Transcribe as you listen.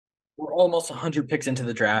We're almost 100 picks into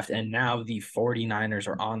the draft, and now the 49ers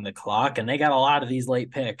are on the clock, and they got a lot of these late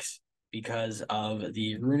picks because of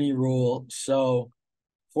the Rooney rule. So,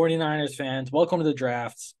 49ers fans, welcome to the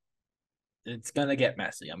drafts. It's going to get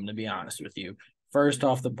messy. I'm going to be honest with you. First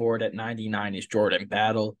off the board at 99 is Jordan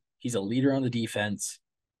Battle. He's a leader on the defense.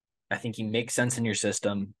 I think he makes sense in your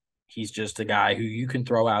system. He's just a guy who you can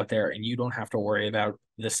throw out there and you don't have to worry about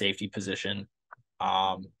the safety position.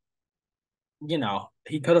 Um,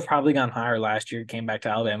 he could have probably gone higher last year, came back to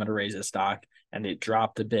Alabama to raise his stock, and it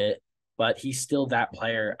dropped a bit, but he's still that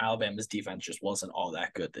player. Alabama's defense just wasn't all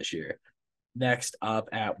that good this year. Next up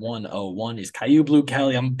at 101 is Caillou Blue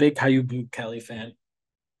Kelly. I'm a big Caillou Blue Kelly fan.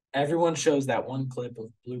 Everyone shows that one clip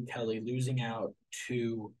of Blue Kelly losing out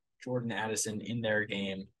to Jordan Addison in their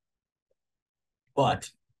game,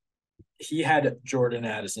 but he had Jordan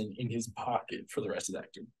Addison in his pocket for the rest of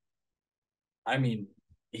that game. I mean,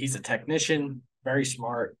 he's a technician, very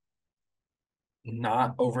smart,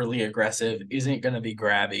 not overly aggressive, isn't going to be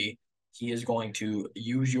grabby. He is going to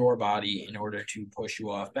use your body in order to push you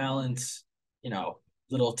off balance.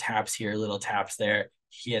 Little taps here, little taps there.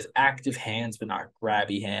 He has active hands, but not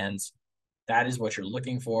grabby hands. That is what you're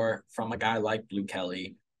looking for from a guy like Blue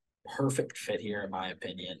Kelly. Perfect fit here, in my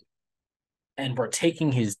opinion. And we're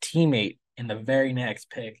taking his teammate in the very next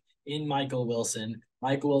pick in Michael Wilson.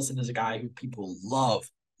 Michael Wilson is a guy who people love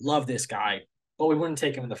this guy, but we wouldn't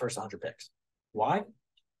take him in the first 100 picks. Why?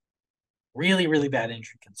 Really, really bad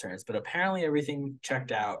injury concerns, but apparently everything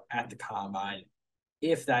checked out at the combine.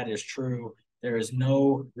 If that is true, there is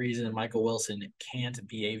no reason Michael Wilson can't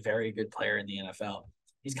be a very good player in the NFL.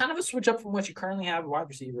 He's kind of a switch up from what you currently have, wide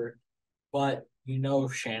receiver, but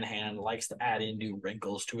Shanahan likes to add in new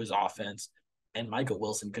wrinkles to his offense, and Michael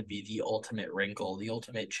Wilson could be the ultimate wrinkle, the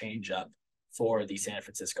ultimate change up for the San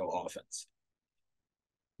Francisco offense.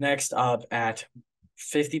 Next up at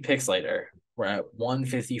 50 picks later, we're at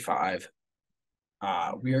 155.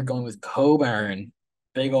 We are going with Coburn,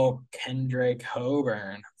 big old Kendrick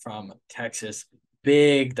Coburn from Texas,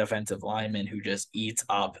 big defensive lineman who just eats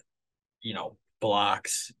up,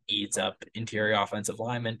 blocks, eats up interior offensive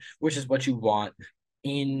linemen, which is what you want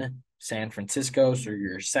in San Francisco. So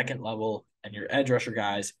your second level and your edge rusher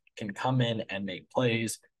guys can come in and make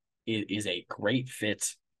plays. It is a great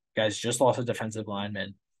fit. You guys just lost a defensive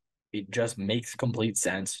lineman. It just makes complete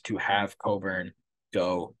sense to have Coburn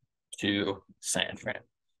go to San Fran.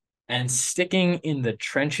 And sticking in the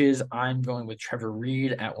trenches, I'm going with Trevor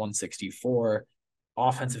Reed at 164,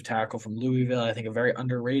 offensive tackle from Louisville. I think a very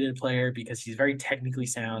underrated player because he's very technically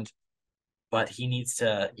sound, but he needs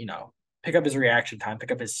to, pick up his reaction time,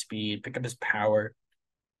 pick up his speed, pick up his power.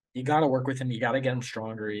 You got to work with him. You got to get him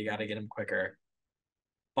stronger. You got to get him quicker.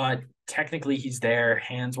 But technically, he's there.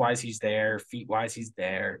 Hands wise, he's there. Feet wise, he's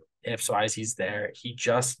there. Hips wise, he's there. He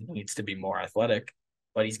just needs to be more athletic.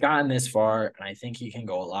 But he's gotten this far, and I think he can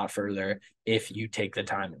go a lot further if you take the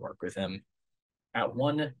time and work with him. At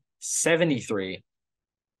 173,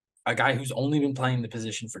 a guy who's only been playing the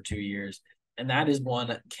position for 2 years, and that is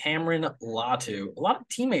one Cameron Latu. A lot of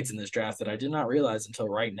teammates in this draft that I did not realize until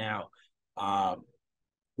right now.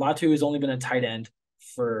 Latu has only been a tight end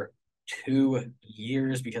for 2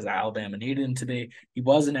 years because Alabama needed him to be. He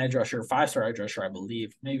was an edge rusher, 5-star edge rusher, I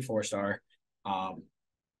believe, maybe 4-star.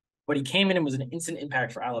 But he came in and was an instant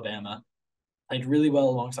impact for Alabama. Played really well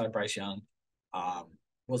alongside Bryce Young.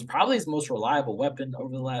 Was probably his most reliable weapon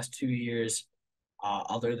over the last 2 years,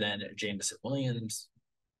 other than Jameson Williams.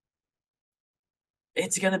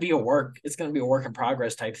 It's going to be a work in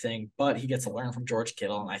progress type thing, but he gets to learn from George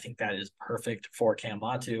Kittle, and I think that is perfect for Cam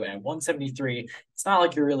Latu. And 173, it's not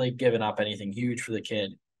like you're really giving up anything huge for the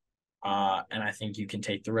kid. And I think you can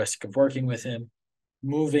take the risk of working with him.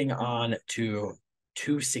 Moving on to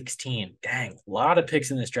 216. Dang, a lot of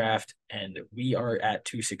picks in this draft, and we are at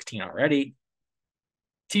 216 already.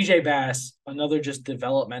 TJ Bass, another just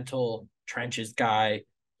developmental trenches guy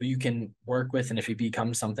who you can work with, and if he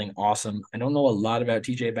becomes something awesome. I don't know a lot about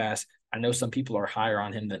TJ Bass. I know some people are higher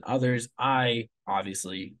on him than others. I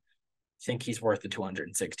obviously think he's worth the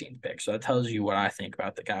 216th pick. So that tells you what I think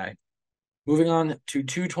about the guy. Moving on to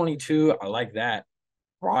 222, I like that.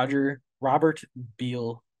 Robert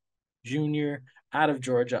Beal Jr. out of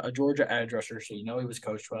Georgia, a Georgia edge rusher. So he was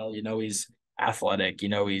coached well. He's athletic.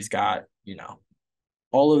 He's got,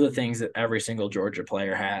 all of the things that every single Georgia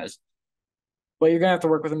player has. But you're going to have to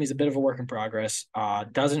work with him. He's a bit of a work in progress.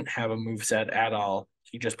 Doesn't have a move set at all.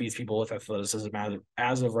 He just beats people with athleticism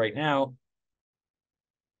as of right now.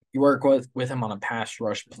 You work with him on a pass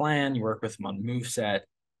rush plan. You work with him on move set.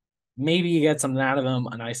 Maybe you get something out of him,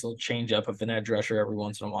 a nice little change up of an edge rusher every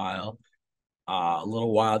once in a while. A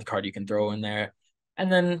little wild card you can throw in there.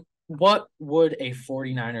 And then, what would a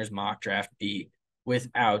 49ers mock draft be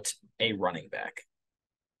without a running back?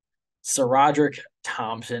 SaRodorick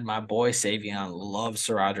Thompson, my boy Savion, loves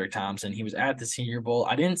SaRodorick Thompson. He was at the Senior Bowl.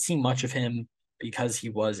 I didn't see much of him because he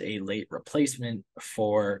was a late replacement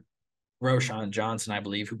for Roschon Johnson, I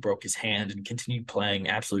believe, who broke his hand and continued playing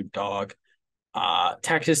absolute dog.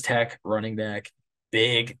 Texas Tech running back,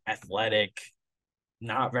 big, athletic,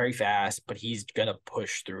 not very fast, but he's gonna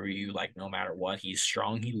push through you like no matter what. He's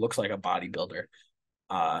strong. He looks like a bodybuilder.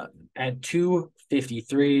 At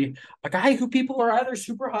 253, a guy who people are either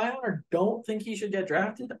super high on or don't think he should get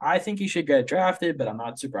drafted. I think he should get drafted, but I'm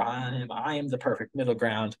not super high on him. I am the perfect middle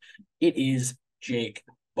ground. It is Jake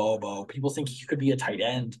Bobo. People think he could be a tight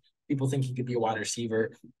end. People think he could be a wide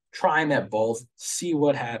receiver. Try him at both. See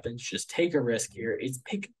what happens. Just take a risk here. It's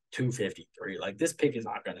pick 253. Like this pick is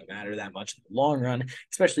not going to matter that much in the long run,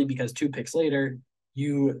 especially because 2 picks later,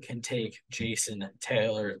 you can take Jason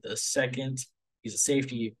Taylor the second. He's a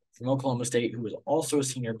safety from Oklahoma State who was also a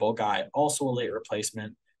Senior Bowl guy, also a late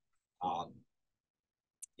replacement. Um,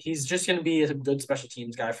 he's just going to be a good special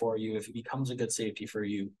teams guy for you. If he becomes a good safety for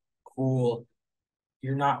you, cool.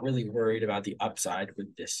 You're not really worried about the upside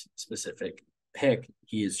with this specific pick.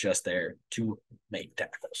 He is just there to make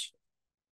tackles.